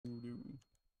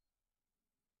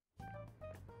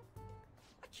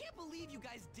can't believe you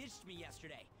guys ditched me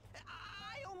yesterday.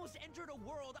 I almost entered a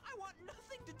world I want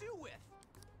nothing to do with.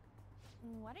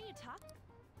 What are you talking?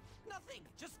 Nothing.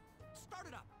 Just start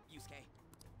it up, Yusuke.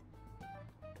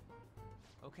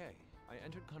 Okay, I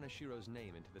entered Kanashiro's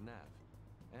name into the nav.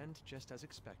 And just as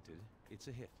expected, it's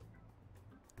a hit.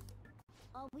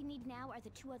 All we need now are the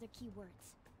 2 other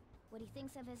keywords. What he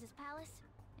thinks of as his palace,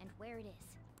 and where it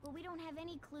is. But we don't have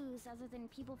any clues other than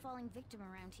people falling victim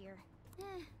around here.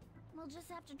 We'll just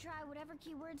have to try whatever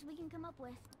keywords we can come up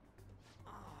with.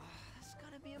 Oh, that's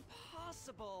gotta be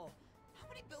impossible. How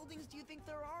many buildings do you think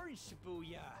there are in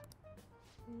Shibuya?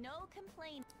 No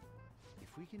complaint.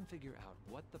 If we can figure out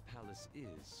what the palace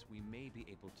is, we may be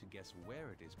able to guess where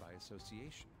it is by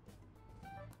association.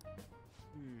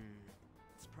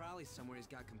 It's probably somewhere he's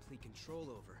got complete control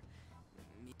over.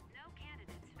 No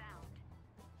candidates found.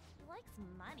 He likes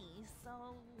money,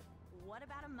 so what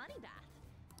about a money bath?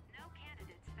 No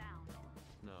candidates found.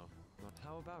 No, but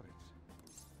how about it?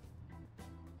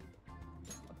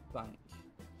 A bank.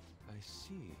 I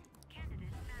see.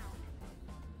 Candidate found.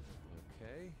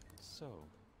 Okay, so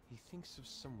he thinks of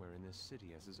somewhere in this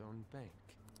city as his own bank.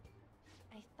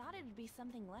 I thought it'd be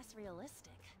something less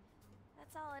realistic.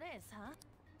 That's all it is, huh?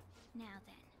 Now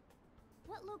then,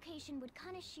 what location would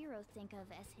Kaneshiro think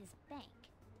of as his bank?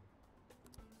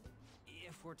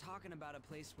 If we're talking about a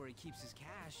place where he keeps his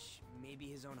cash, maybe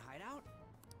his own hideout?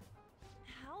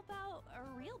 How about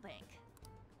a real bank?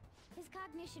 His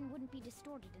cognition wouldn't be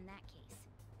distorted in that case.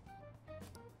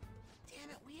 Damn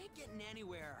it, we ain't getting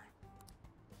anywhere.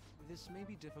 This may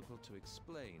be difficult to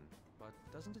explain, but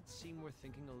doesn't it seem we're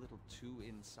thinking a little too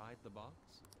inside the box?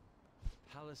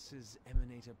 Palaces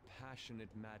emanate a passionate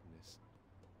madness.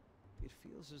 It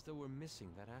feels as though we're missing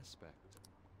that aspect.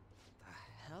 The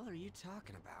hell are you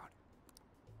talking about?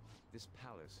 This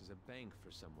palace is a bank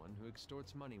for someone who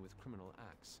extorts money with criminal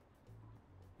acts.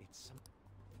 It's some...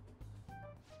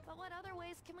 But what other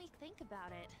ways can we think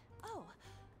about it? Oh,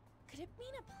 could it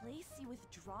mean a place you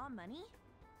withdraw money?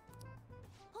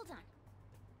 Hold on.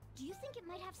 Do you think it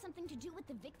might have something to do with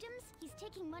the victims? He's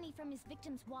taking money from his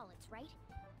victims' wallets, right?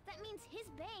 That means his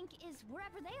bank is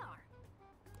wherever they are.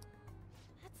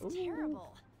 That's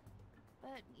terrible.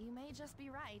 But you may just be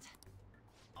right.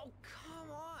 Oh,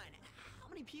 come on! How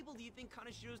many people do you think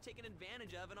Kaneshiro's taken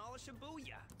advantage of in all of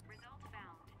Shibuya? Result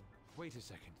found. Wait a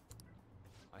second.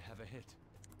 I have a hit.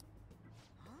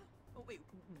 Huh? Oh, wait,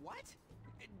 what?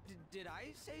 Did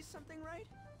I say something right?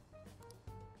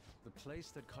 The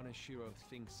place that Kaneshiro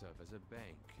thinks of as a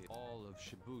bank is all of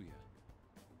Shibuya.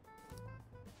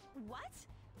 What?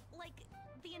 Like,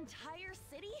 the entire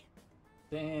city?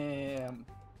 Damn.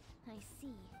 I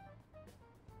see.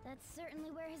 That's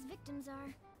certainly where his victims are.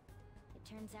 It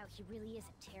turns out he really is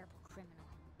a terrible criminal.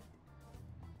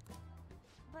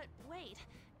 But wait,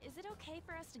 is it okay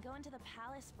for us to go into the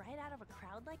palace right out of a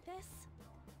crowd like this?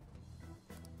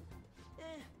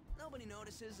 Nobody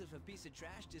notices if a piece of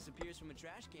trash disappears from a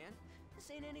trash can.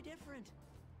 This ain't any different.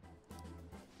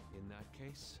 In that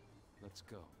case, let's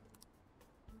go.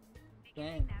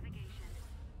 Beginning Damn. navigation.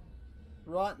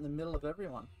 Right in the middle of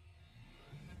everyone.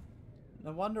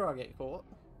 No wonder I get caught.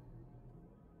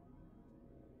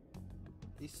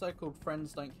 These so-called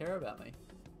friends don't care about me.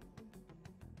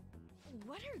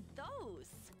 What are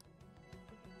those?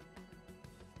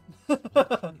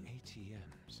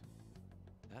 ATMs.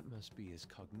 That must be his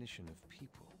cognition of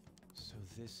people. So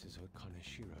this is what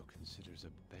Kaneshiro considers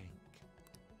a bank.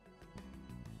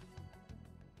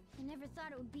 I never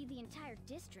thought it would be the entire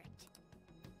district.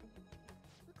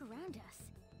 Look around us.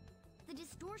 The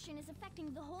distortion is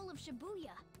affecting the whole of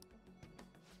Shibuya.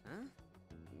 Huh?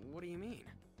 What do you mean?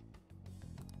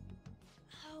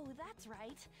 Oh, that's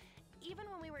right. Even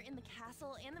when we were in the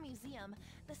castle and the museum,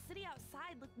 the city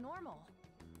outside looked normal.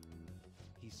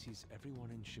 He sees everyone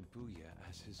in Shibuya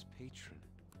as his patron.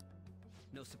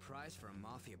 No surprise for a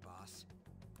mafia boss.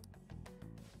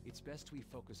 It's best we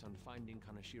focus on finding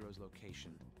Kanashiro's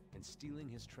location and stealing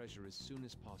his treasure as soon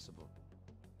as possible.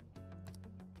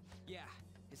 Yeah,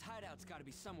 his hideout's gotta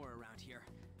be somewhere around here.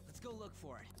 Let's go look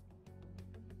for it.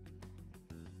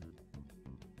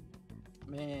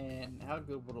 Man, how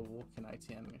good would a walk-in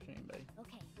ATM machine be?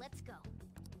 Okay, let's go.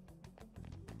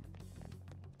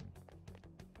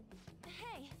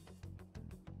 Hey,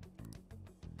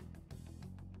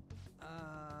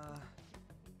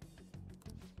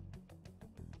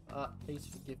 Please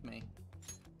forgive me.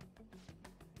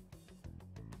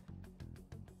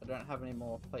 I don't have any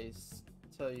more, please.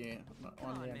 Tell you, I'm not Come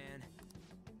on, the- man.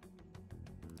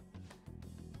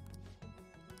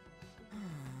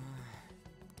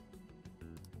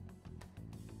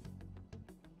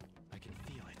 I can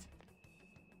feel it.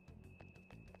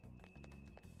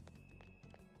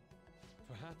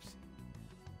 perhaps?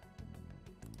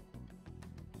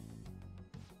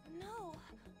 No.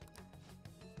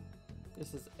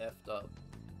 This is effed up.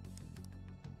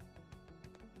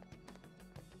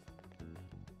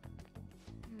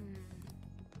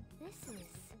 This is...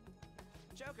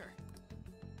 Joker.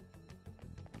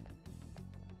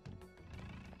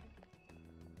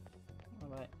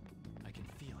 Alright. I can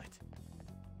feel it.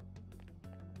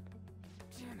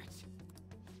 Damn it.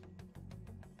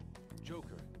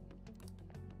 Joker.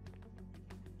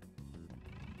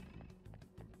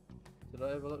 Did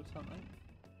I overlook something?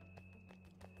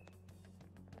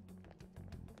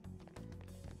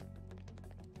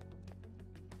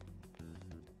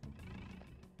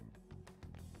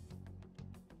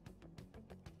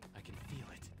 I can feel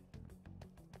it.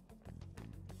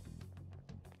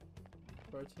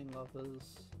 Protein lovers.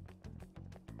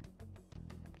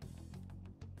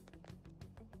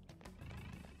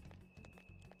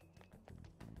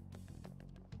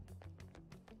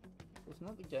 It's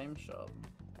not the game shop.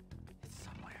 It's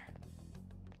somewhere.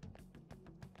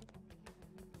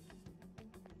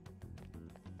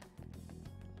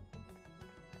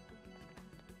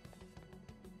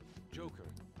 Joker.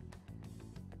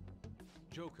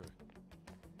 Joker.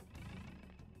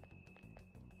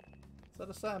 Instead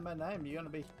of saying my name, you gonna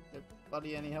be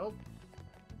bloody any help?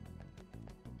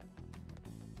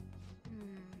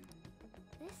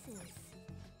 This is...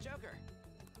 Joker.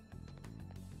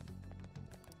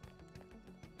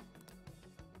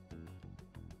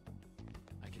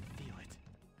 I can feel it.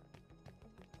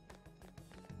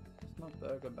 It's not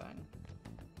Burger Bang.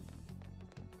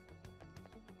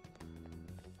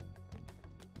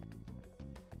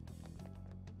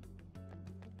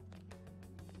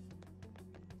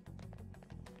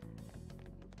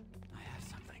 I have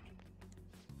something.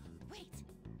 Wait.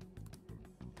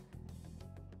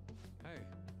 Hey,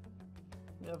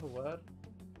 You have a word?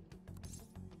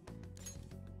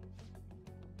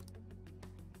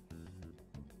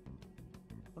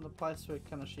 From the place where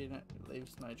Kamoshida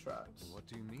leaves no tracks. what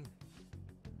do you mean?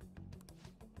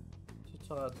 Too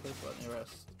tired, please let me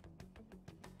rest.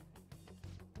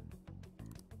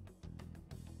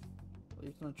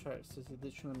 Leaves no tracks does it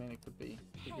literally mean it could be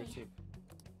figurative.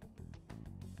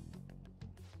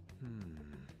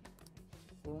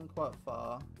 Fallen quite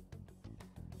far.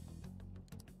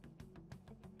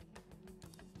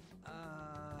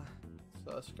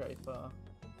 Skyscraper.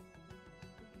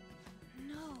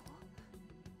 No.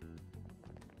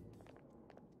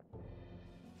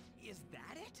 Is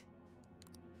that it?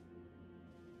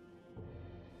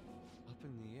 Up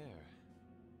in the air.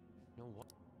 No what?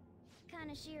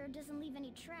 Kanashiro doesn't leave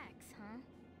any tracks, huh?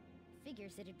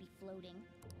 Figures it'd be floating.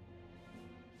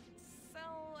 So,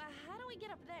 how do we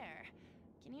get up there?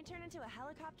 Can you turn into a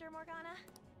helicopter, Morgana?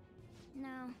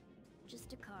 No,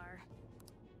 just a car.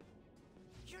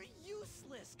 You're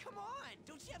useless. Come on.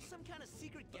 Don't you have some kind of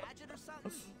secret gadget or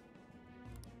something?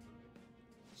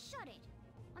 Shut it!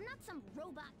 I'm not some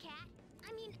robot cat.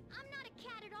 I mean, I'm not a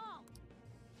cat at all.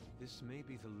 This may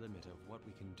be the limit of what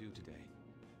we can do today.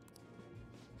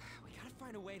 We gotta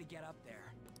find a way to get up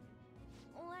there.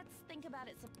 Let's think about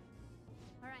it some...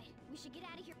 Alright, we should get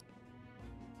out of here.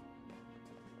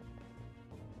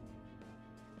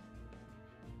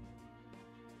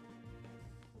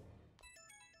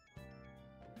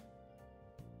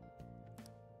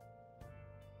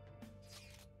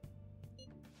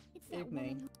 It's that Evening.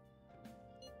 woman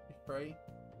You free?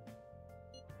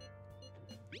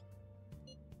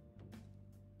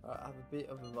 I have a bit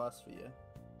of advice for you.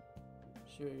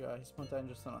 Sure you go, he's more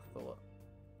dangerous than I thought.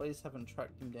 Police haven't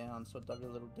tracked him down, so I dug a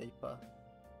little deeper.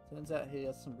 Turns out he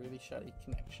has some really shady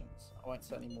connections. I won't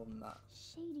say any more than that.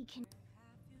 Shady can...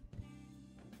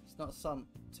 He's not some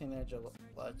teenager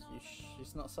like you.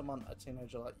 He's not someone a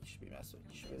teenager like you should be messing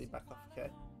with. You should really back off, okay?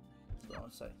 That's what I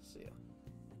want to say. See ya.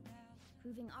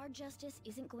 Proving our justice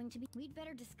isn't going to be... We'd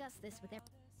better discuss this with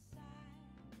everyone.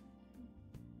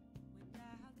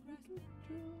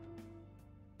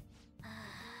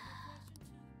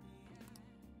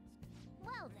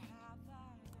 Well then.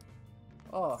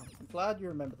 Oh, I'm glad you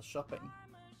remember the shopping.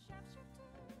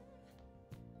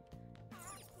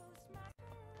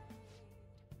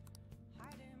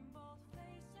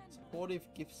 Supportive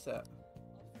gift set.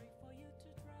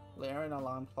 Layering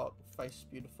alarm clock, face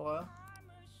beautifier.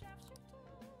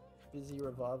 Busy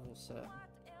revival set.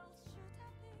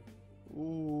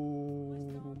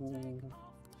 Ooh.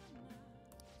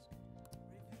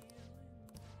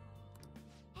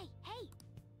 Hey, hey!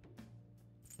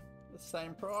 The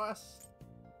same price.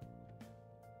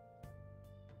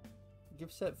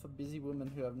 Gift set for busy women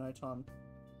who have no time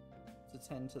to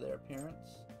tend to their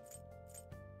appearance.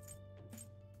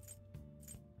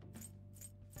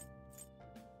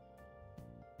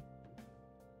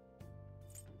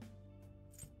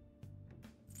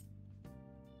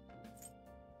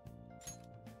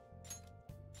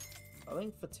 I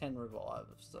think for 10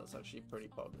 revives, that's actually pretty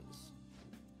bogus.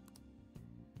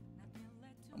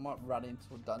 I might run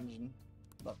into a dungeon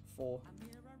like before.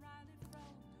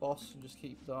 Boss and just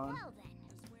keep dying.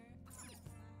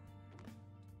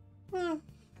 Well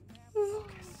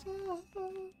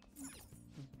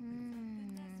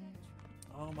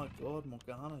Oh my god,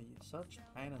 Morgana, you're such a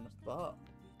pain in the butt.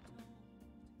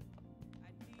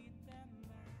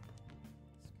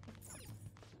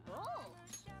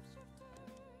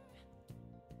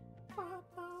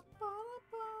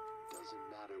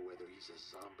 Doesn't matter whether he's a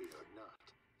zombie or not.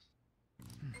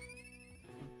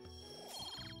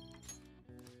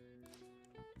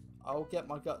 I'll get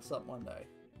my guts up one day.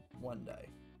 One day.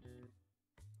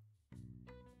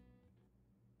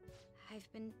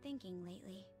 I've been thinking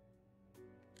lately.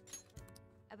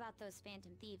 About those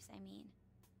phantom thieves, I mean.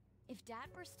 If Dad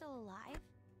were still alive...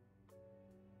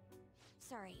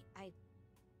 Sorry, I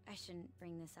shouldn't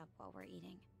bring this up while we're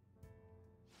eating.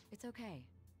 It's okay.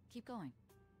 Keep going.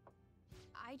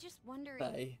 I just wonder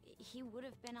Hey. if he would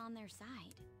have been on their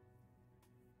side.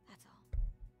 That's all.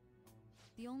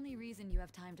 The only reason you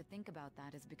have time to think about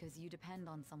that is because you depend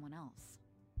on someone else.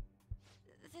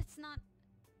 That's not...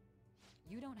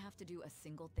 You don't have to do a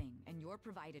single thing, and you're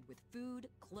provided with food,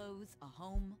 clothes, a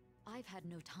home. I've had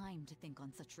no time to think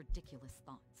on such ridiculous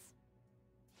thoughts.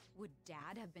 Would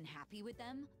Dad have been happy with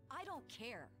them? I don't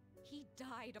care. He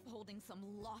died upholding some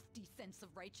lofty sense of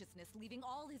righteousness, leaving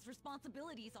all his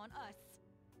responsibilities on us.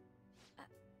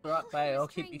 Right, all babe, he I'll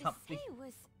was keep trying you to company. say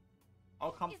was...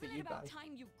 I'll comfort Isn't you, it about babe.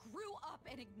 time you grew up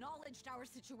and acknowledged our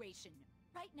situation?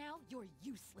 Right now, you're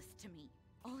useless to me.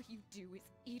 All you do is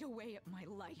eat away at my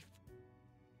life.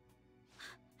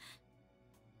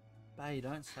 Babe,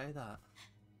 don't say that.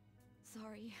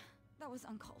 Sorry, that was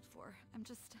uncalled for. I'm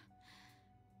just...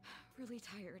 really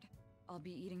tired. I'll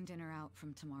be eating dinner out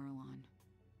from tomorrow on.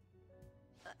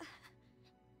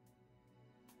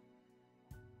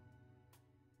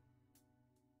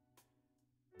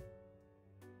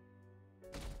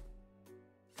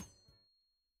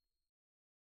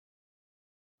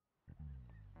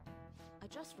 I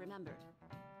just remembered.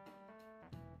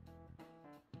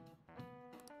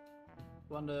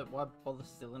 Wonder why bother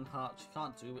stealing hearts? You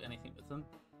can't do anything with them.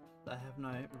 They have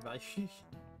no value.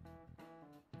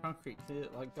 Concrete, clear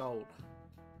like gold.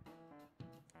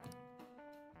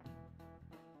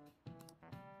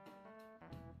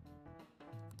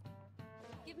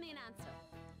 Give me an answer.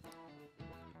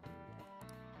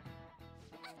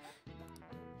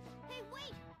 Hey,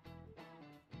 wait!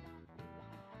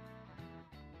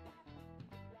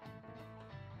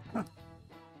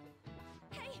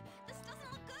 Hey, this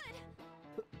doesn't look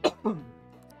good!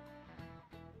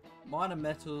 Minor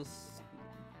metals.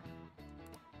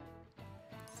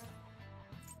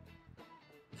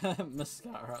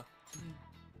 Mascara.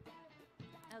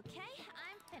 Okay,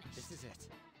 I'm finished. This is it.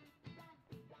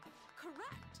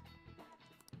 Correct!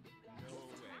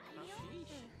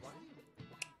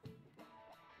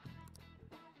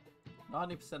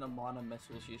 90% of minor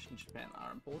metals used in Japan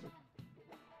are imported.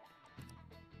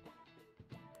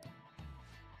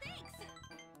 Thanks!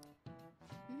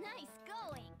 Nice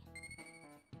going!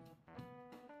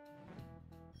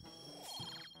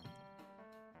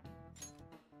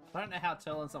 I don't know how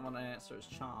telling someone an answer is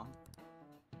charm.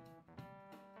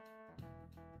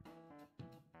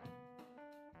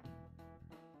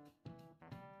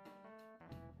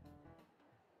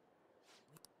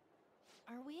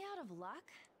 Are we out of luck?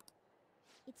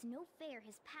 It's no fair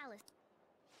his palace...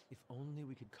 If only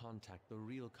we could contact the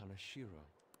real Kamoshida.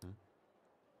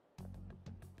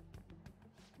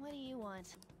 What do you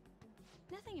want?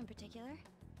 Nothing in particular.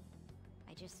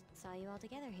 I just saw you all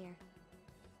together here.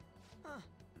 Huh,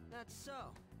 that's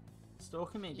so.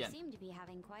 Stalking me You again. seem to be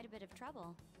having quite a bit of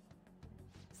trouble.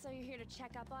 So you're here to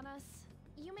check up on us?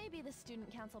 You may be the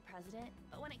student council president,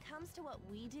 but when it comes to what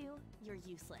we do, you're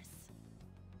useless.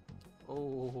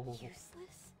 Oh.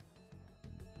 Useless?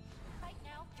 Right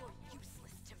now, you're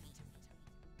useless to me.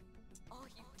 All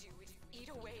you do is eat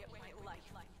away at my life.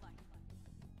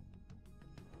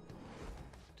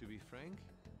 To be frank,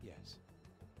 yes.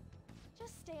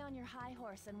 Just stay on your high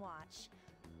horse and watch.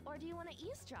 Or do you want to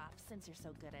eavesdrop, since you're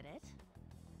so good at it?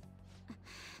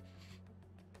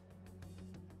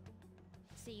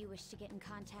 So you wish to get in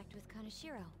contact with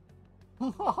Kamoshida?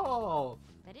 Oh.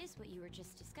 That is what you were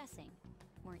just discussing,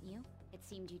 weren't you? It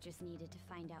seemed you just needed to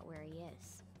find out where he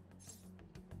is.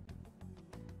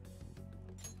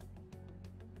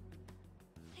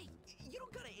 Hey, you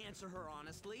don't gotta answer her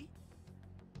honestly.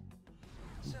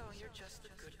 So you're just the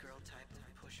good girl type that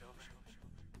we push over.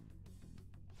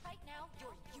 Right now,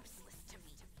 you're useless to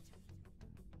me.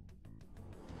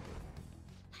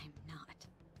 I'm not.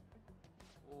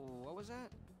 was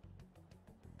that?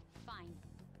 Fine.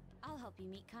 I'll help you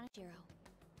meet Kaneshiro.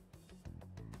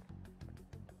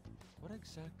 What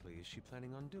exactly is she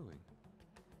planning on doing?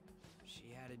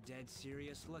 She had a dead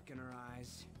serious look in her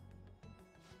eyes.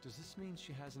 Does this mean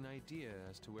she has an idea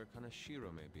as to where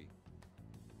Kaneshiro may be?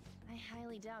 I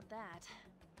highly doubt that.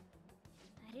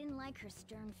 I didn't like her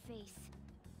stern face.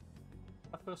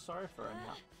 I feel sorry for her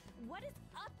now. What is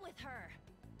up with her?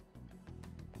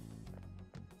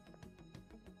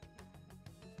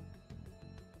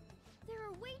 There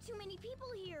are way too many people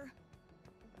here.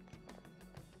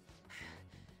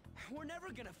 We're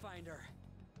never gonna find her.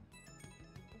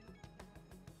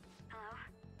 Hello?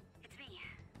 It's me,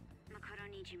 Makoto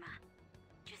Nijima.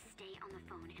 Just stay on the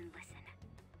phone and listen.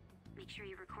 Make sure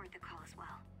you record the call as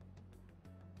well.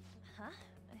 Huh?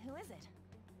 Who is it?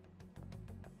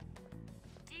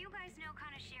 Do you guys know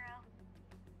Kaneshiro?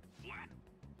 What?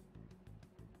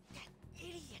 That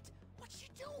idiot! What's she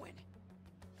doing?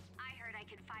 I heard I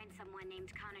could find someone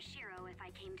named Kaneshiro if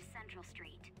I came to Central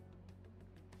Street.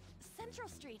 Central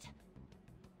Street.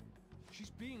 She's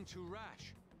being too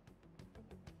rash.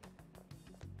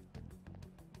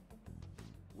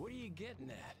 What are you getting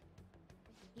at?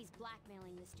 He's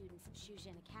blackmailing the students of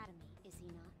Shujin Academy, is he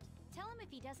not? Tell him if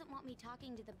he doesn't want me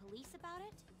talking to the police about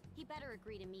it, he better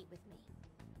agree to meet with me.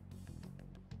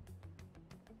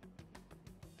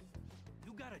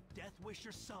 You got a death wish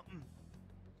or something?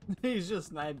 He's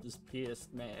just named as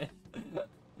Pierced Man.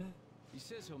 He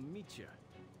says he'll meet you.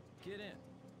 Get in.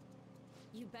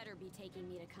 You better be taking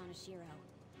me to Kaneshiro.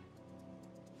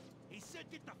 He said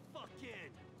get the fuck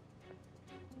in!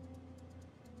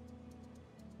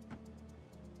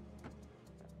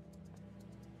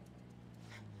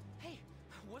 Hey,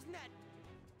 wasn't that...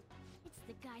 It's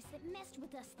the guys that messed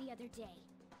with us the other day.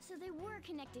 So they were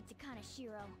connected to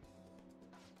Kaneshiro.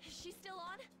 Is she still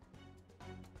on?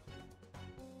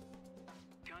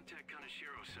 Contact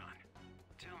Kaneshiro-san.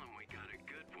 Tell him we got a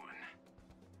good one.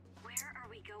 Where are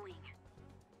we going?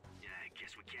 Yeah, I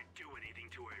guess we can't do anything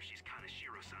to her if she's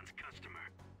Kaneshiro-san's customer.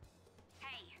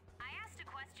 Hey, I asked a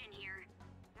question here.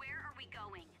 Where are we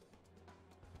going?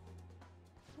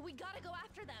 We gotta go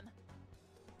after them.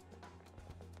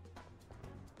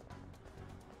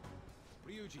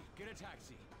 Ryuji, get a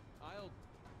taxi.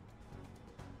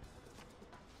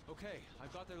 Okay,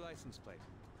 I've got their license plate.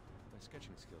 My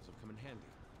sketching skills have come in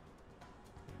handy.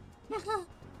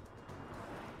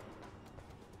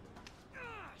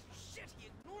 Ah, shit, he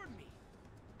ignored me!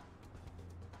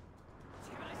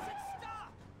 Damn it, I said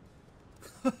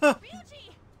stop! Ryuji!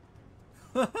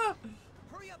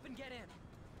 Hurry up and get in!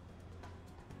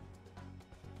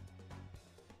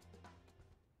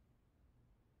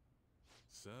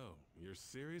 So, you're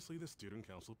seriously the student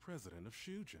council president of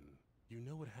Shujin. You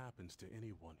know what happens to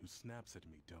anyone who snaps at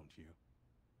me, don't you?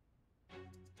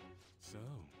 So,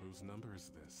 whose number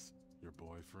is this? Your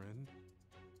boyfriend?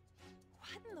 What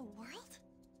in the world?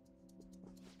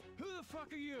 Who the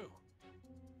fuck are you?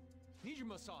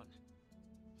 Nijima-san!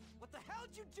 What the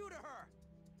hell'd you do to her?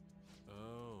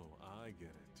 Oh, I get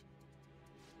it.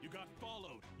 You got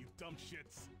followed, you dumb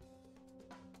shits!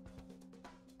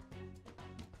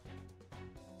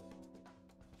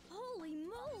 Holy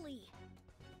moly!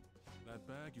 That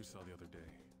bag you saw the other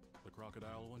day, the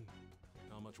crocodile one,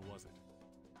 how much was it?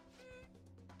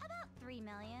 About 3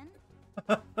 million.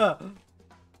 For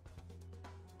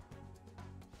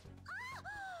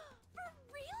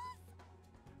reals?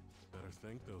 Better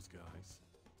thank those guys.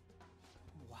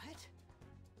 What?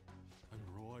 I'm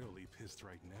royally pissed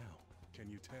right now. Can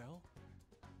you tell?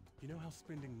 You know how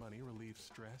spending money relieves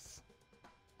stress?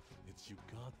 It's you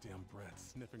goddamn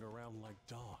brats sniffing around like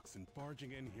dogs and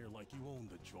barging in here like you own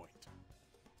the joint.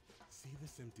 See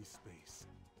this empty space?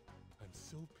 I'm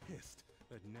so pissed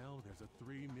that now there's a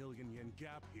 3 million yen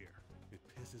gap here. It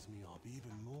pisses me off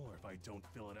even more if I don't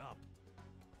fill it up.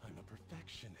 I'm a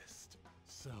perfectionist.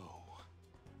 So,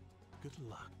 good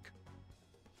luck.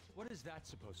 What is that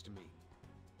supposed to mean?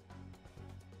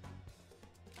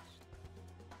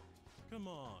 Come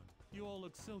on, you all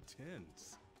look so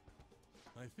tense.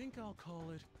 I think I'll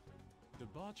call it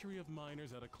debauchery of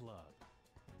minors at a club.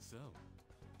 So,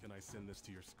 can I send this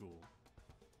to your school?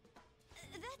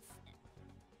 That's...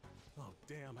 Oh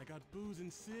damn, I got booze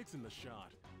and cigs in the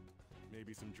shot.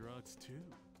 Maybe some drugs too.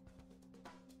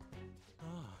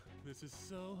 Ah, this is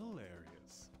so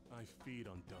hilarious. I feed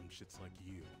on dumb shits like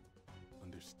you.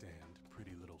 Understand,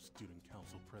 pretty little student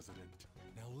council president.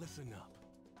 Now listen up.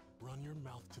 Run your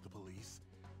mouth to the police,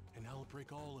 and I'll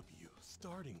break all of you,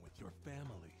 starting with your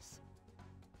families.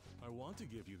 I want to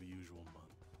give you the usual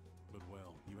month, but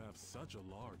well, you have such a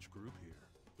large group here.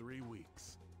 3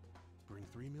 weeks. Bring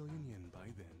 3 million yen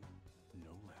by then,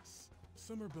 no less.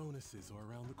 Summer bonuses are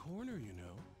around the corner, you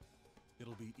know.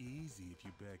 It'll be easy if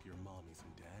you beg your mommies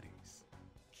and daddies.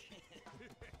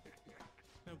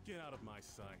 Now get out of my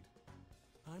sight.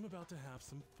 I'm about to have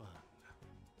some fun.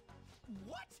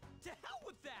 What? To hell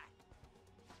with that!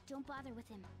 Don't bother with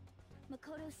him.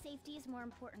 Makoto's safety is more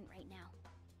important right now.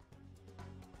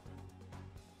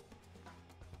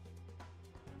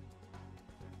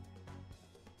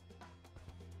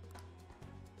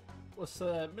 What's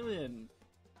a million?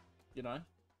 You know?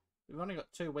 We've only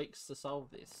got 2 weeks to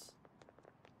solve this.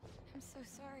 I'm so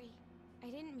sorry. I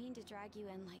didn't mean to drag you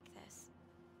in like this.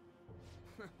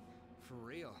 For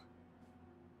real.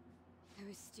 I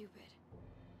was stupid.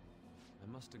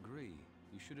 I must agree.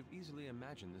 You should have easily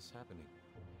imagined this happening.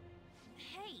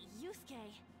 Hey,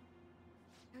 Yusuke!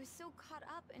 I was so caught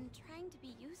up in trying to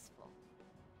be useful.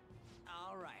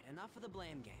 Alright, enough of the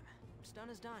blame game. What's done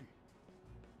is done.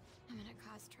 I'm gonna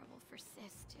cause trouble for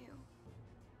Sis, too.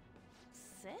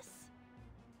 Sis?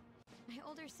 My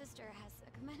older sister has a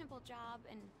commendable job,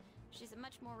 and she's a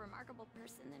much more remarkable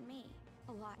person than me.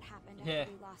 A lot happened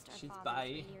after we lost our father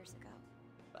 3 years ago.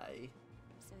 Bye.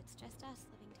 So it's just us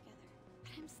living together.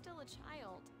 But I'm still a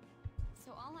child.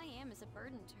 So all I am is a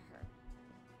burden to her.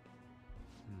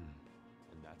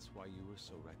 And that's why you were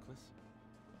so reckless?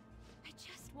 I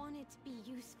just wanted to be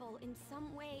useful in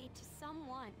some way to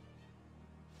someone.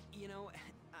 You know,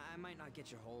 I might not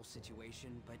get your whole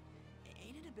situation, but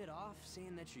ain't it a bit off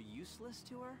saying that you're useless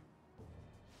to her?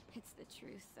 It's the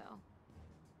truth, though.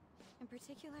 In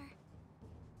particular,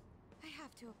 I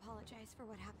have to apologize for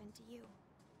what happened to you.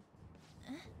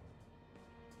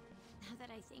 Now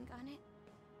that I think on it,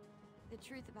 the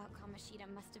truth about Kamoshida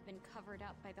must have been covered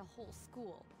up by the whole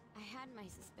school. I had my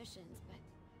suspicions, but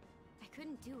I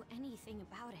couldn't do anything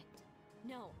about it.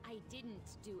 No, I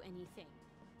didn't do anything.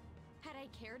 Had I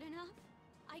cared enough,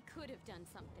 I could have done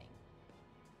something.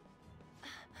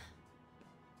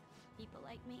 People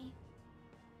like me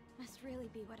must really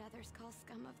be what others call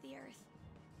scum of the earth.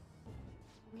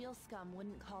 Real scum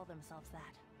wouldn't call themselves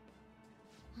that.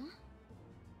 Huh?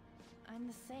 I'm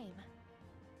the same.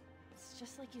 It's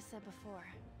just like you said before.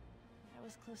 I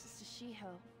was closest to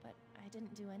Shiho, but I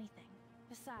didn't do anything.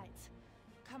 Besides,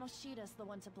 Kamoshida's the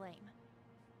one to blame.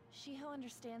 Shiho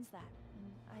understands that,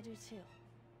 and I do too.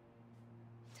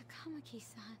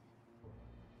 Takamaki-san.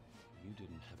 You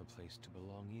didn't have a place to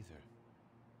belong either.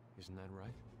 Isn't that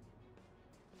right?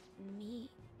 Me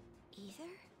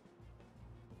either?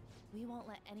 We won't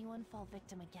let anyone fall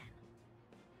victim again.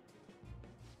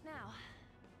 Now,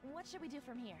 what should we do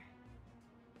from here?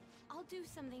 I'll do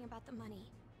something about the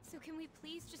money. So can we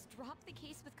please just drop the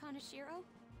case with Kaneshiro?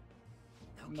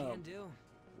 No can do.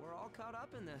 We're all caught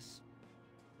up in this.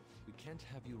 We can't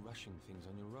have you rushing things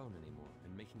on your own anymore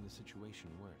and making the situation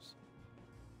worse.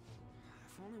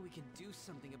 If only we could do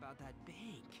something about that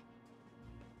bank.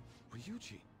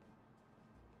 Ryuji!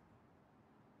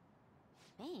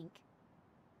 Bank?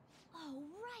 Oh,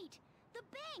 right! The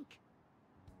bank!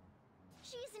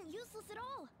 She isn't useless at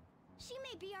all! She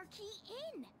may be our key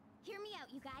in! Hear me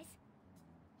out, you guys.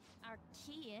 Our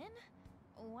key in?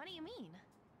 What do you mean?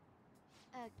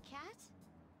 A cat?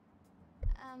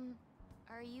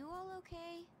 Are you all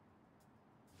okay?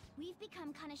 We've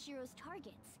become Kaneshiro's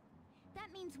targets.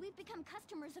 That means we've become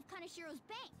customers of Kaneshiro's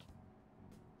bank.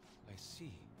 I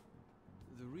see.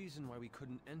 The reason why we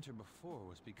couldn't enter before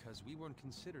was because we weren't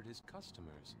considered his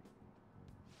customers.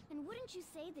 And wouldn't you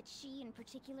say that she in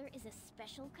particular is a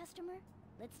special customer?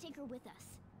 Let's take her with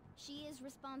us. She is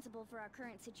responsible for our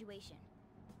current situation.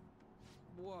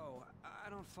 Whoa, I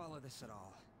don't follow this at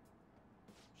all.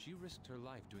 She risked her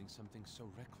life doing something so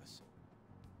reckless.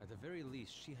 At the very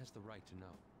least, she has the right to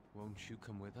know. Won't you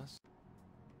come with us?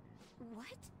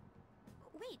 What?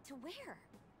 Wait, to where?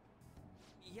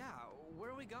 Yeah, where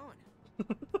are we going?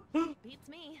 Beats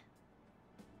me.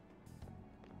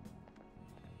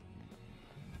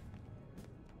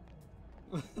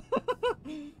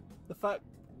 The fact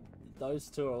those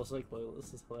two are also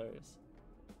clueless is hilarious.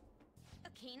 A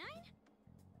canine?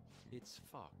 It's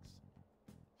Fox.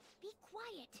 Be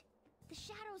quiet! The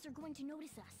shadows are going to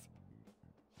notice us.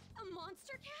 A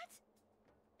monster cat?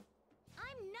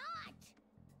 I'm not!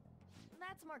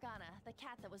 That's Morgana, the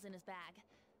cat that was in his bag.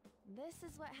 This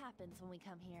is what happens when we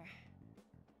come here.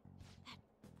 That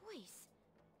voice.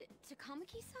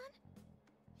 Takamaki-san?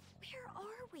 Where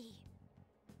are we?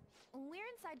 We're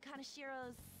inside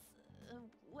Kaneshiro's...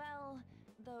 well,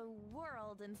 the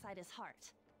world inside his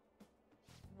heart.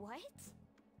 What?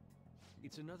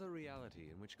 It's another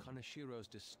reality in which Kaneshiro's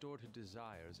distorted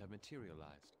desires have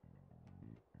materialized.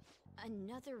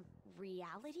 Another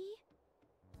reality?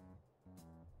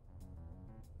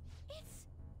 It's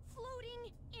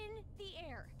floating in the air.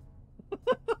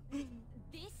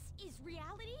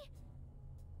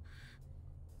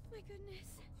 goodness.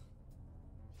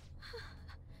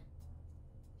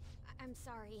 I'm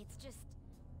sorry, it's just...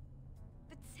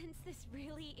 But since this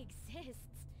really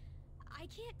exists, I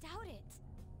can't doubt it.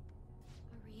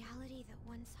 A reality that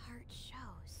one's heart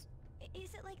shows.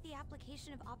 Is it like the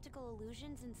application of optical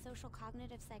illusions in social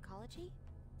cognitive psychology?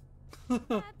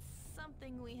 That's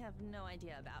something we have no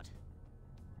idea about.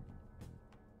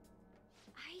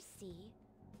 I see.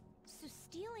 So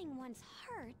stealing one's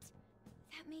heart,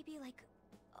 that may be like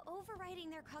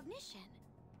overriding their cognition.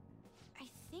 I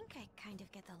think I kind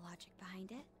of get the logic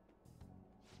behind it.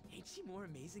 Ain't she more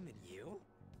amazing than you?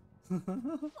 We're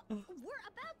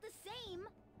about the same!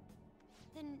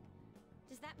 Then,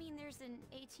 does that mean there's an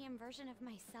ATM version of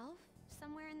myself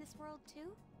somewhere in this world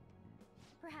too?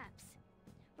 Perhaps.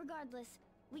 Regardless,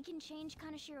 we can change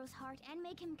Kanashiro's heart and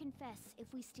make him confess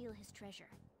if we steal his treasure.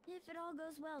 If it all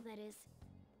goes well, that is.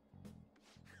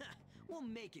 We'll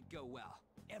make it go well.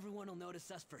 Everyone will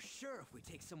notice us for sure if we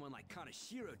take someone like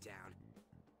Kanashiro down.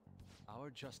 Our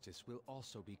justice will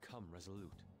also become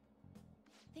resolute.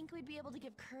 Think we'd be able to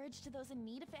give courage to those in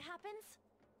need if it happens?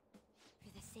 For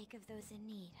the sake of those in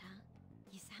need, huh?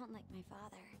 You sound like my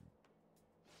father.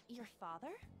 Your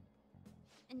father?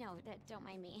 No, don't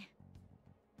mind me.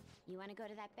 You want to go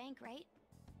to that bank, right?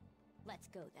 Let's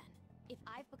go then. If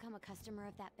I've become a customer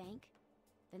of that bank,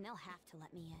 then they'll have to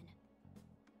let me in.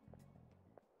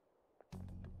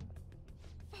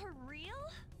 For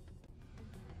real?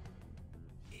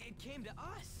 It came to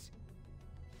us.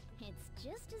 It's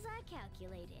just as I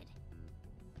calculated.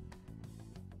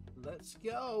 Let's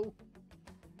go!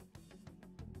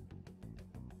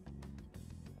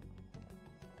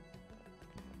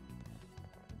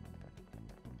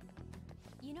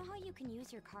 You know how you can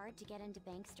use your card to get into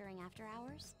banks during after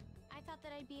hours? I thought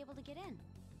that I'd be able to get in,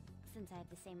 since I have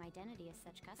the same identity as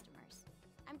such customers.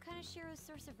 I'm Kanashiro's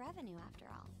source of revenue, after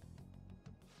all.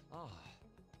 Ah,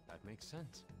 that makes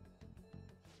sense.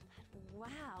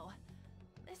 Wow.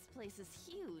 This place is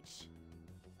huge.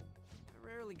 I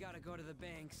rarely gotta go to the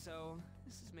bank, so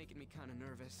this is making me kinda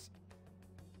nervous.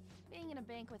 Being in a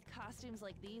bank with costumes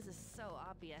like these is so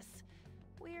obvious.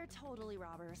 We're totally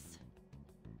robbers.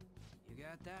 You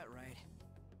got that right.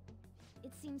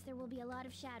 It seems there will be a lot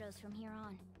of shadows from here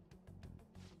on.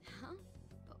 Huh?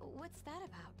 What's that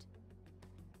about?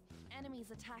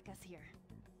 Enemies attack us here.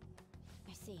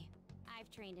 I see. I've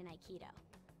trained in Aikido.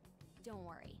 Don't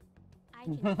worry. I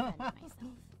can defend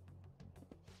myself.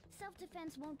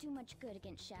 Self-defense won't do much good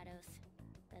against shadows.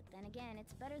 But then again,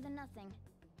 it's better than nothing.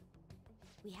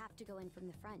 We have to go in from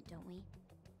the front, don't we?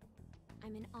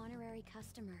 I'm an honorary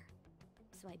customer,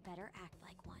 so I better act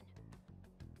like one.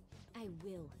 I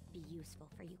will be useful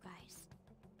for you guys.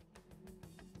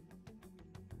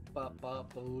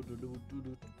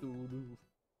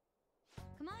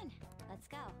 Come on, let's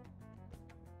go.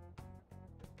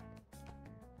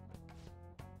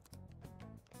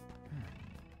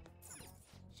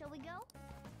 Shall we go?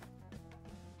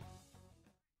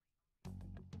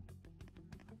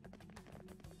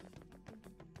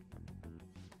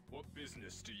 What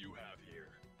business do you have here?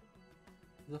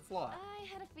 The fly. I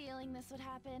had a feeling this would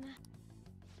happen.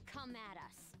 Come at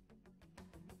us.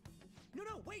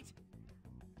 No, wait!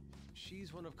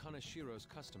 She's one of Kanashiro's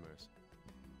customers.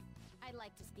 I'd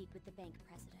like to speak with the bank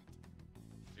president.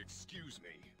 Excuse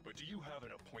me, but do you have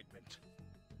an appointment?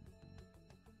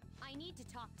 I need to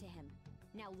talk to him.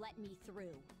 Now let me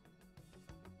through.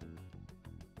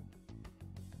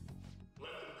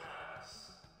 Let them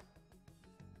pass.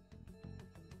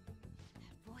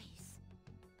 That voice.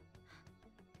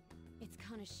 It's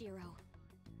Kanashiro.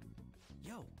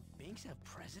 Yo, banks have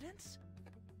presidents?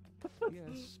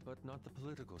 Yes, but not the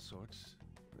political sorts.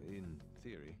 In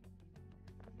theory.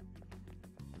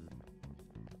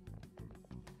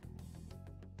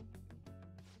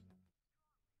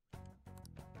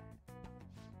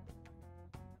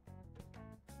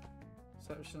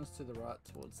 Sections to the right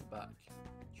towards the back.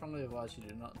 Strongly advise you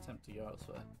do not attempt to go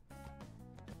elsewhere.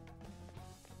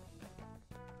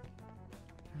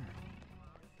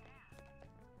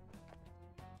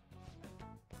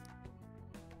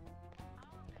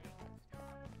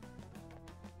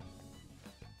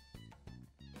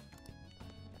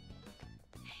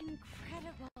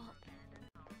 Incredible.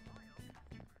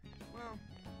 Well...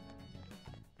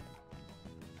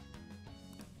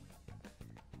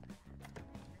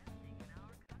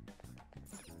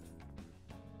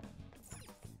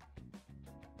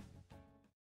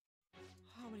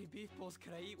 How many beef bowls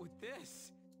could I eat with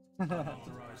this?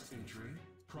 Unauthorized entry,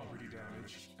 property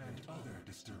damage, and other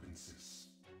disturbances.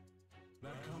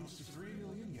 That comes to 3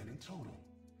 million yen in total.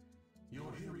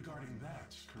 You're here regarding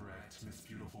that, correct, Miss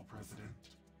Beautiful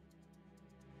President?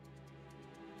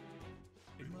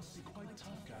 It must be quite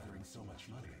tough gathering so much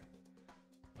money.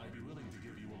 I'd be willing to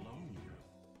give you a loan, you know.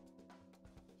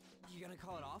 You gonna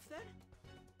call it off then?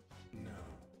 No,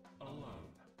 a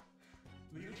loan.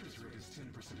 The interest rate is 10%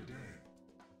 a day.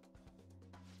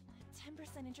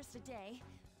 10% interest a day?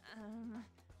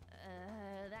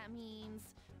 That means...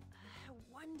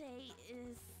 one day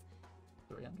is...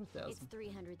 300,000. It's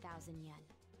 300,000 yen.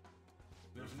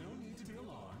 There's no need to be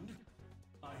alarmed.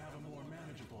 I have a more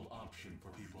manageable option for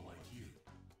people like you.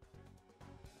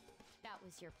 That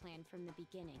was your plan from the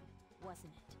beginning,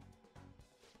 wasn't it?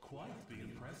 Quite the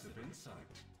impressive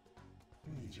insight,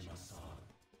 Nijima-san.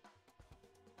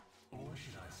 Or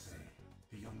should I say,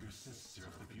 the younger sister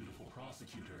of the beautiful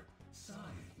prosecutor, Sai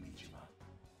Nijima.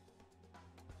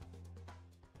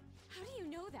 How do you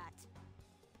know that?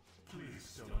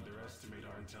 Please don't underestimate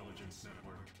our intelligence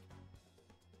network.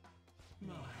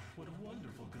 My, what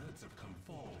wonderful goods have come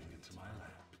falling into my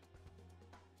lap.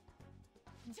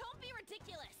 Don't be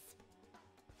ridiculous!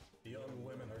 Young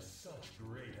women are such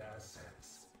great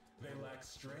assets. They lack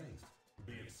strength,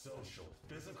 be it social,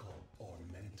 physical, or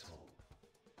mental.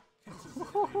 It's as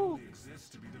if they only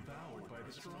exist to be devoured by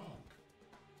the strong.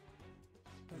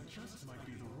 That just might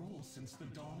be the rule since the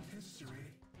dawn of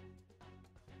history.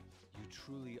 You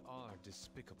truly are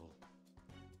despicable.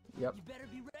 Yep. You better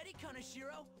be ready,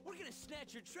 Kaneshiro. We're gonna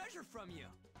snatch your treasure from you.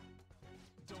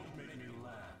 Don't make me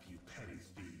laugh, you petty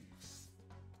thieves.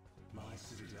 My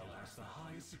citadel has the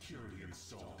highest security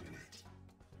installed in it.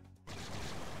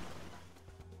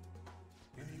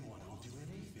 Anyone will do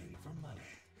anything for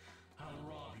money. I'll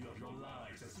rob you of your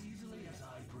lives as easily as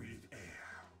I breathe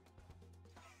air.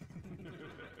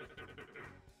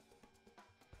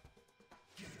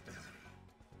 Get them.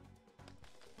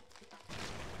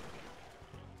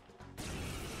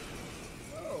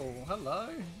 Oh, hello.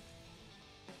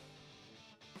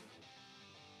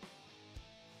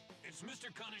 It's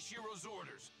Mr. Kaneshiro's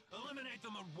orders. Eliminate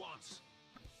them at once.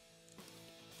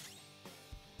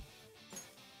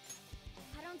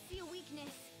 I don't see a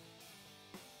weakness.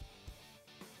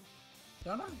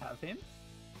 Don't I have him?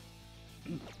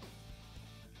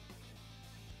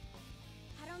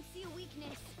 I don't see a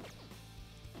weakness.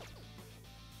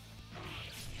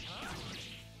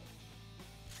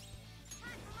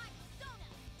 Time for my persona!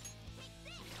 Take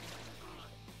this!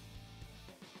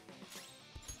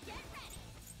 Get ready!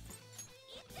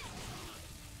 Eat this!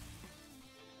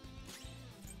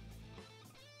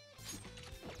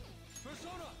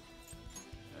 Persona!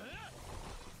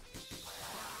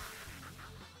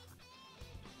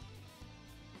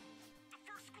 The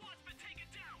first squad's been taken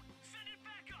down. Send it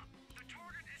back up. The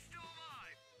target is still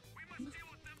alive. We must deal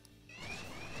with them.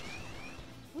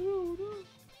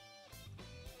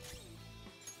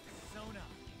 Persona!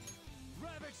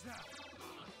 Ravage them!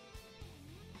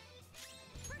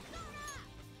 Persona!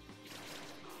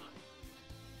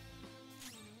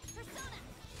 Persona!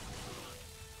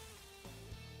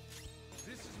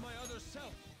 This is my other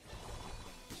self!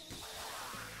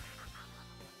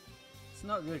 It's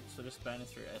not good, so just burn it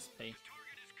through SP.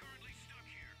 Target is currently stuck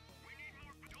here. We need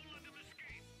more. Don't let them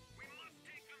escape. We must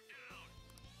take them down.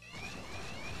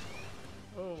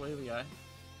 Oh, here we go.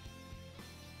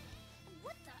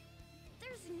 What the?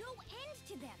 There's no end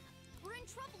to them. We're in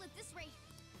trouble at this rate.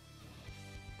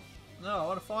 No, I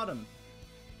want to fight him.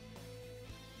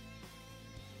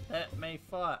 Let me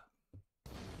fight.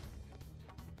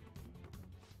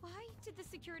 Why did the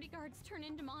security guards turn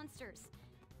into monsters?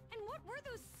 And what were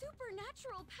those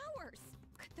supernatural powers?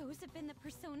 Could those have been the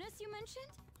personas you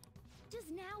mentioned?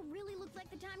 Does now really look like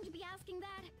the time to be asking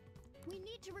that? We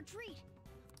need to retreat.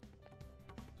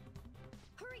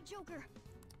 Hurry, Joker.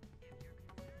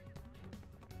 I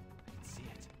can see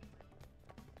it.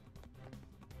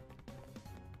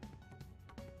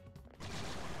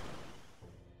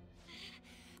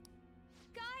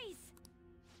 Guys!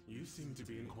 You seem to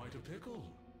be in quite a pickle.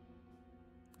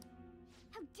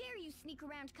 How dare you sneak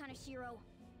around, Kaneshiro?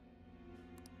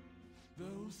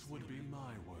 Those would be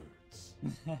my words.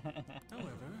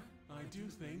 However, I do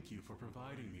thank you for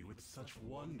providing me with such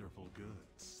wonderful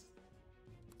goods.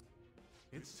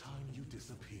 It's time you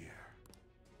disappear.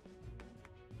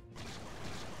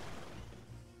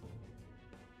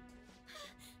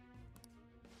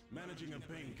 Managing a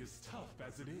bank is tough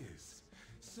as it is,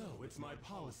 so it's my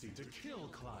policy to kill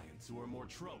clients who are more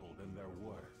trouble than they're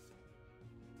worth.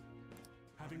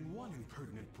 Having one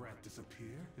impertinent brat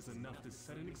disappear is enough to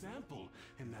set an example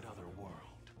in that other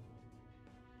world.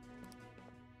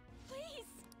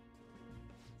 Please!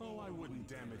 Oh, I wouldn't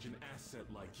damage an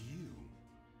asset like you.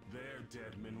 They're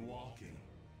dead men walking,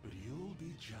 but you'll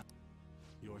be just...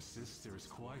 Your sister is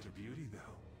quite a beauty,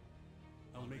 though.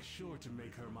 I'll make sure to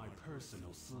make her my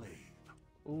personal slave.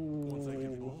 Once I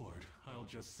get Ooh. bored, I'll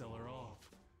just sell her off.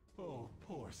 Oh,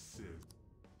 poor Sue.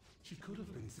 She could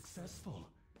have been successful,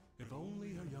 if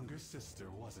only her younger sister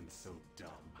wasn't so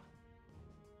dumb.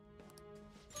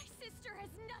 My sister has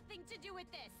nothing to do with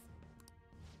this!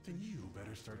 Then you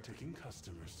better start taking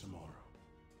customers tomorrow.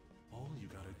 All you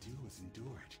gotta do is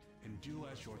endure it, and do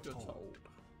as you're told.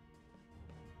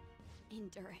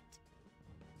 Endure it.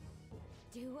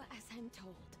 Do as I'm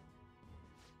told.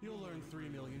 You'll earn 3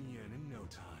 million yen in no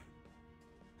time.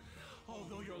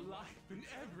 Although your life and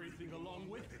everything along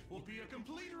with it will be a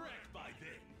complete wreck by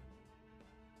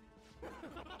then.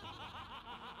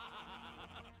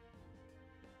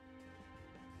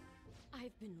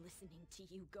 I've been listening to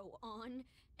you go on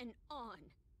and on.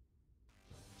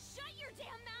 Shut your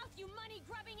damn mouth, you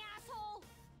money-grubbing asshole!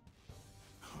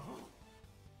 Huh?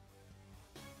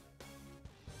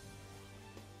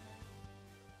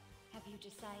 Have you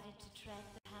decided to tread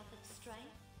the path of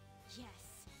strife?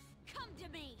 Yes. Come to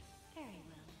me! Very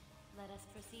well. Let us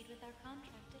proceed with our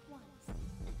contract at once.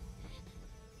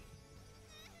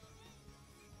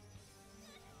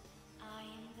 I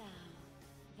am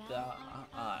thou. Thou art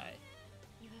I.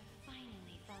 You have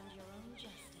finally found your own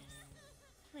justice.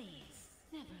 Please,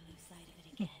 never lose sight of it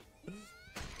again.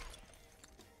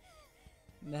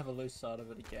 Never lose sight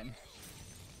of it again.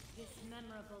 This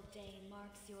memorable day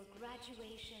marks your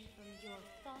graduation from your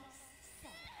false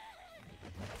self.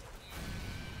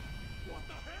 What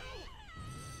the hell?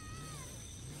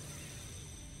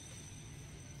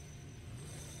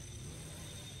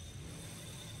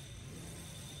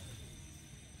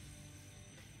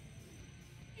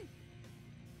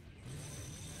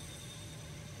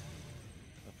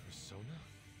 A persona?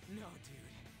 No,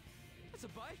 dude. That's a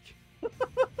bike.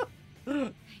 I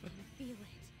can feel it.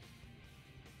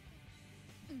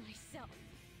 Myself.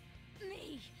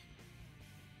 Me.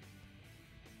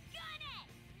 Got it!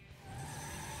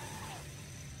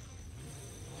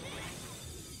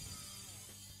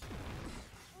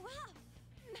 Wow!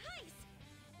 Nice!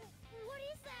 What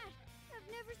is that? I've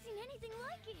never seen anything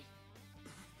like it.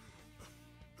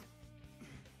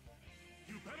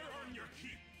 You better earn your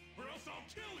keep, or else I'll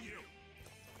kill you!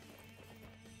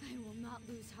 I will not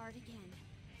lose heart again.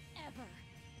 Ever.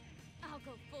 I'll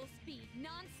go full speed,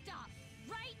 non-stop.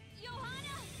 Right,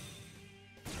 Johanna?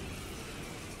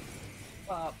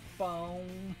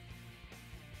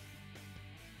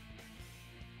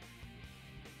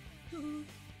 Boom.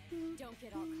 Don't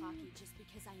get all cocky just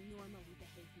because I normally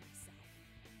behave myself.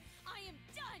 I am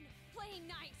done playing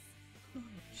nice.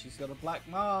 She's got a black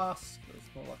mask.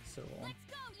 It's more like a silver one. Let's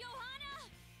go, Johanna!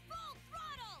 Full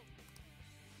throttle!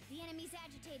 The enemy's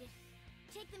agitated.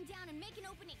 Take them down and make an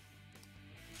opening.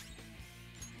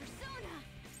 Persona!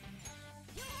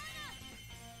 Johanna!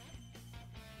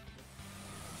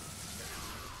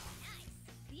 Nice.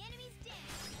 The enemy's dead.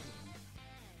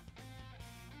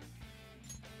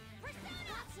 Persona!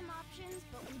 Got some options,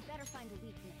 but we better find a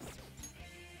weakness.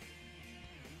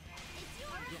 It's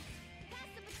yours! Pass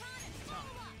the baton and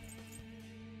follow up!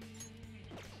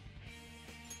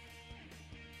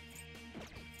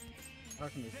 I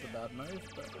reckon this is a bad move,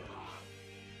 but...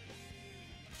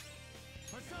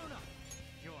 Persona!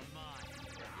 You're mine.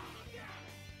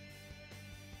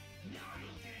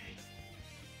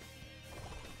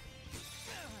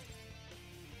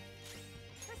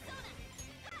 Persona!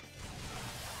 Ha!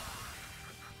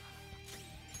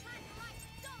 Time for my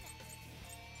persona!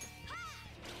 Ha!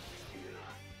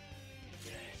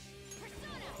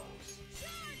 Persona!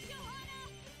 Charge, Johanna!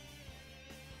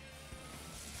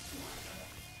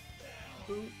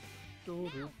 Do, do,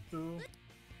 do, do.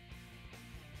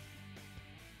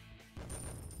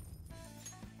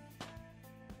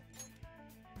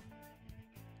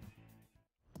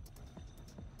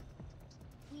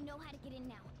 We know how to get in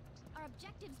now. Our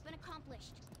objective's been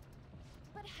accomplished.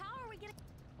 But how are we gonna...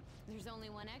 There's only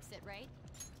one exit, right?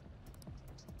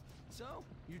 So,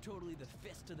 you're totally the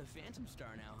fist of the Phantom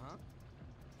Star now, huh?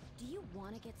 Do you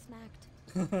want to get smacked?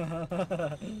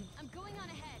 I'm going on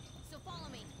ahead, so follow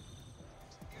me.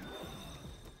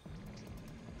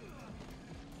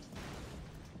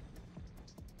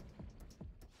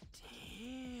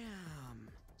 Damn.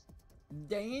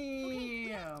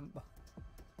 Damn!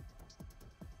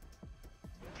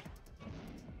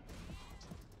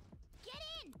 Get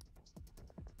in!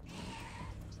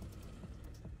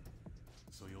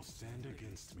 So you'll stand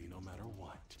against me no matter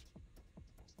what.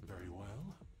 Very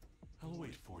well. I'll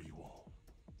wait for you all.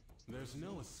 There's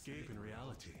no escape in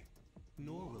reality,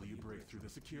 nor will you break through the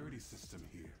security system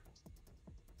here.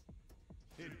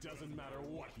 It doesn't matter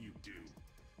what you do.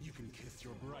 You can kiss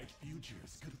your bright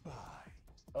futures goodbye.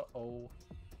 Uh-oh.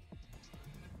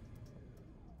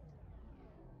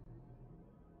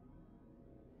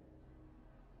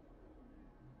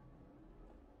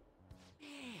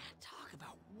 Talk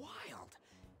about wild.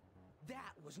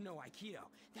 That was no Aikido.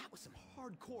 That was some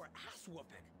hardcore ass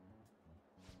whooping.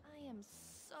 I am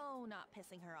so not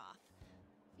pissing her off.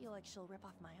 Feel like she'll rip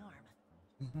off my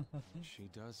arm. She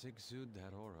does exude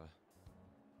that aura.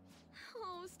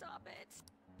 Oh, stop it.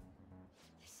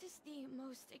 This is the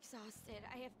most exhausted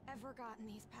I have ever gotten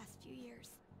these past few years.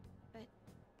 But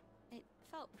it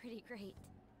felt pretty great.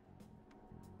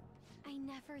 I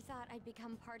never thought I'd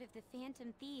become part of the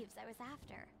Phantom Thieves I was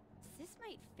after. Sis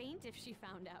might faint if she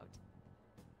found out.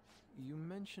 You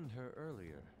mentioned her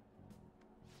earlier.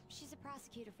 She's a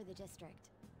prosecutor for the district,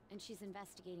 and she's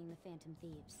investigating the Phantom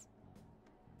Thieves.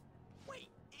 Wait,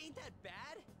 ain't that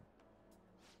bad?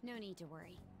 No need to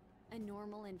worry. A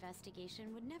normal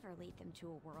investigation would never lead them to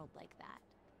a world like that.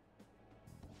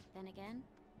 Then again,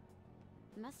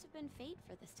 it must have been fate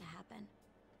for this to happen.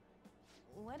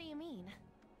 What do you mean?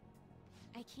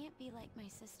 I can't be like my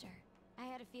sister. I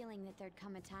had a feeling that there'd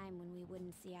come a time when we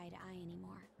wouldn't see eye to eye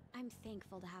anymore. I'm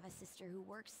thankful to have a sister who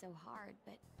works so hard,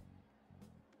 but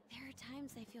there are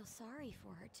times I feel sorry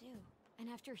for her too. And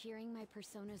after hearing my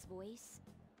persona's voice,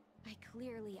 I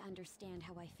clearly understand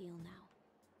how I feel now.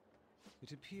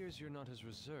 It appears you're not as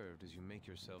reserved as you make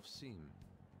yourself seem.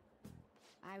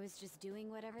 I was just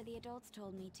doing whatever the adults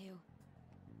told me to.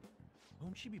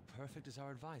 Won't she be perfect as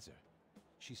our advisor?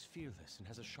 She's fearless and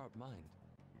has a sharp mind.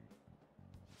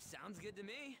 Sounds good to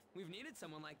me. We've needed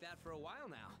someone like that for a while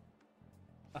now.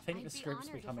 I think I'd the be script's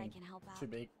honored if I becoming can help out. too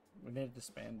big. We need to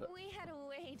disband it. We had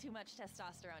way too much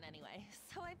testosterone anyway,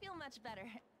 so I feel much better.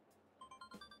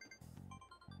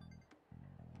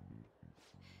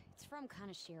 It's from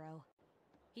Kaneshiro.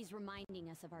 He's reminding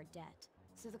us of our debt.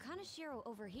 So the Kaneshiro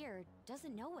over here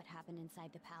doesn't know what happened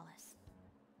inside the palace.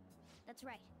 That's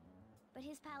right. But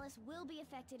his palace will be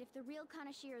affected if the real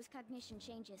Kaneshiro's cognition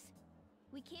changes.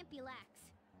 We can't be lax.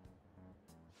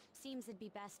 Seems it'd be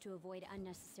best to avoid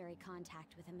unnecessary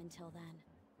contact with him until then.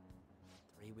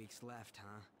 3 weeks left,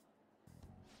 huh?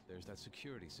 There's that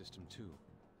security system too.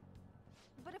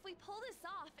 But if we pull this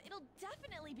off, it'll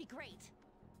definitely be great.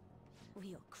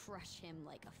 We'll crush him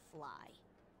like a fly.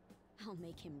 I'll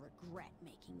make him regret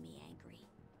making me angry.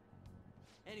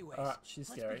 Anyways, she's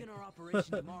let's scary. begin our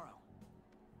operation tomorrow.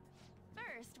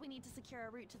 First, we need to secure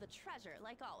a route to the treasure,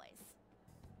 like always.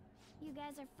 You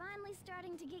guys are finally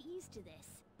starting to get used to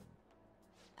this.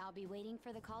 I'll be waiting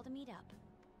for the call to meet up.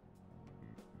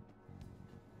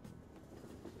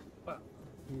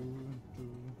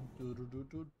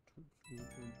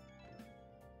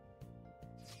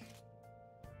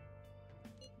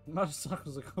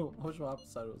 Motorcycles are cool. I wish my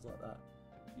episode was like that.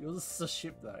 Yours is a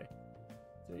ship though.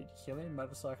 Dude, killing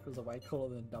motorcycles are way cooler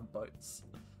than dumb boats.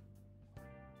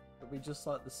 It'll be just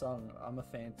like the song, I'm a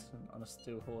phantom on a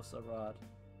steel horse I ride.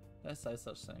 Don't say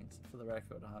such things. For the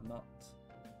record, I'm not.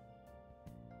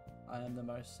 I am the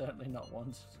most certainly not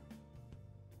wanted.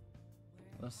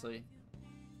 Honestly,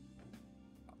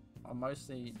 I'm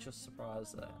mostly just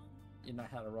surprised that you know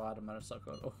how to ride a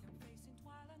motorcycle at all.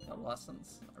 Got a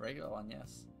license? A regular one,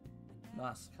 yes.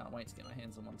 Nice, can't wait to get my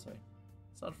hands on one too.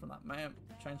 Aside from that, may I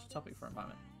change the topic for a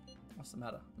moment? What's the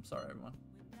matter? I'm sorry everyone.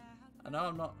 I know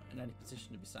I'm not in any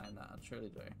position to be saying that, I truly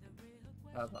do.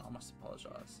 However, I must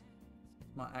apologise.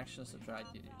 My actions have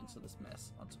dragged you into this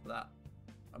mess. On top of that,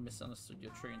 I misunderstood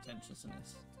your true intentions in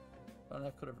this. But I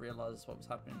could have realised what was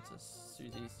happening to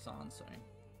Suzy-san soon.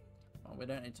 Well, we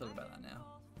don't need to talk about that now.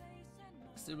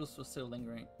 Sibbles were still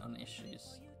lingering on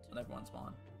issues on everyone's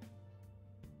mind.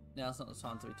 Now's not the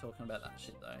time to be talking about that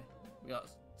shit though.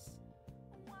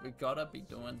 We gotta be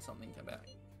doing something about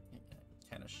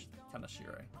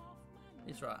Kaneshiro.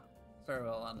 He's right. Very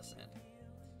well, I understand.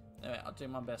 Anyway, I'll do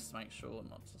my best to make sure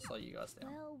not to slow you guys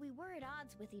down. Well, we were at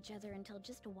odds with each other until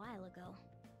just a while ago.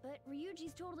 But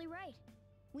Ryuji's totally right.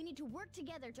 We need to work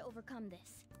together to overcome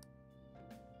this.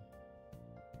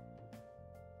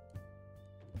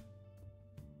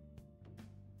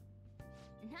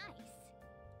 Nice.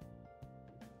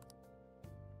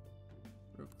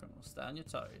 Roof criminal, stay on your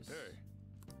toes. Hey.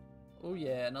 Oh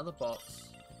yeah, another box.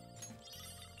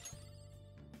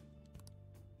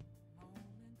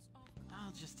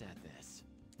 I'll just add this.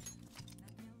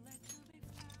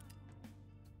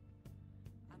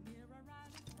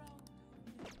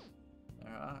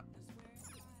 Alright.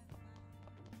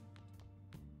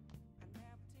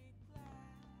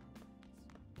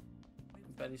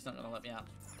 I bet he's not gonna let me out.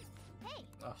 Hey.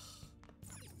 Ugh.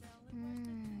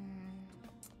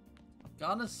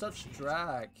 Gun is such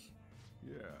drag.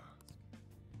 Yeah.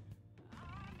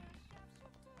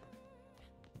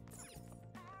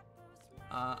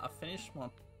 I finished my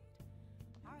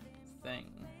thing.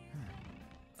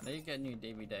 I need to get a new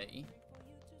DVD.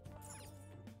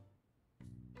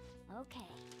 Okay.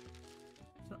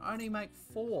 Can only make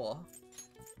 4.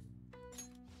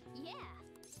 Yeah.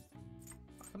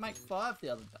 I can make 5 the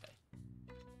other day.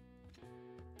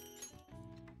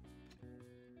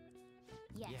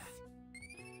 Yes. Yeah.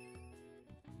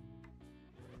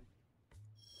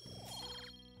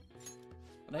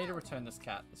 I need to return this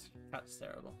cat. This cat's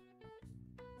terrible.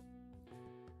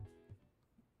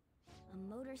 A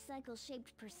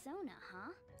motorcycle-shaped persona,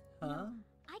 huh? Huh?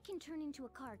 I can turn into a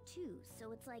car too,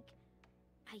 so it's like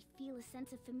I feel a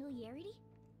sense of familiarity.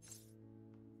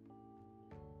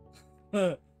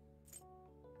 Oh.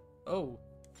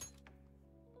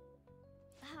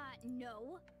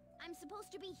 No. I'm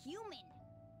supposed to be human.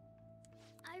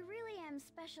 I really am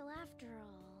special after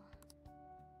all.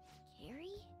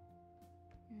 Carrie?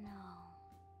 No.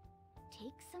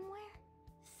 Take somewhere?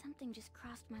 Something just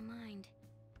crossed my mind.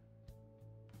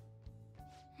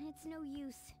 It's no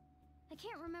use. I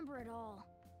can't remember it all.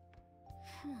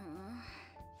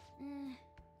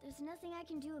 There's nothing I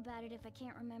can do about it if I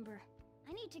can't remember.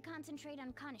 I need to concentrate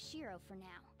on Kaneshiro for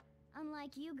now.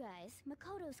 Unlike you guys,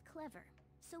 Makoto's clever,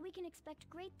 so we can expect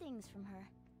great things from her.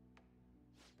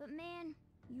 But man,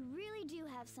 you really do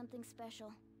have something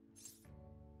special.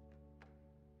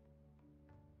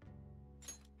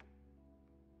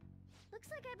 Looks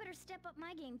like I better step up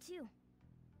my game too.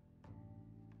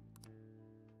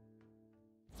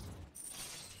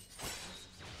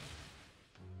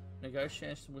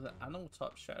 Negotiation with an animal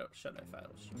type shadow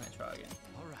fails. You may try again.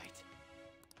 All right.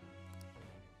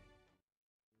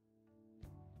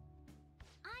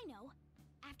 I know.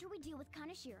 After we deal with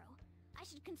Kaneshiro, I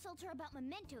should consult her about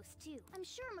mementos too. I'm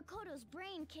sure Makoto's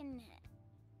brain can...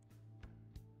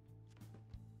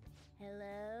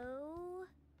 Hello?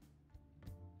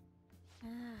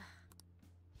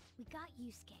 We got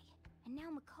Yusuke, and now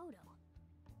Makoto.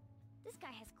 This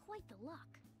guy has quite the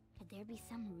luck. Could there be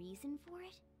some reason for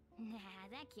it? Nah,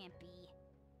 that can't be.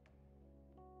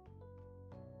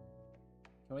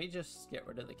 Can we just get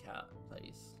rid of the cat,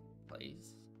 please?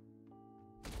 Please?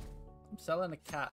 I'm selling a cat.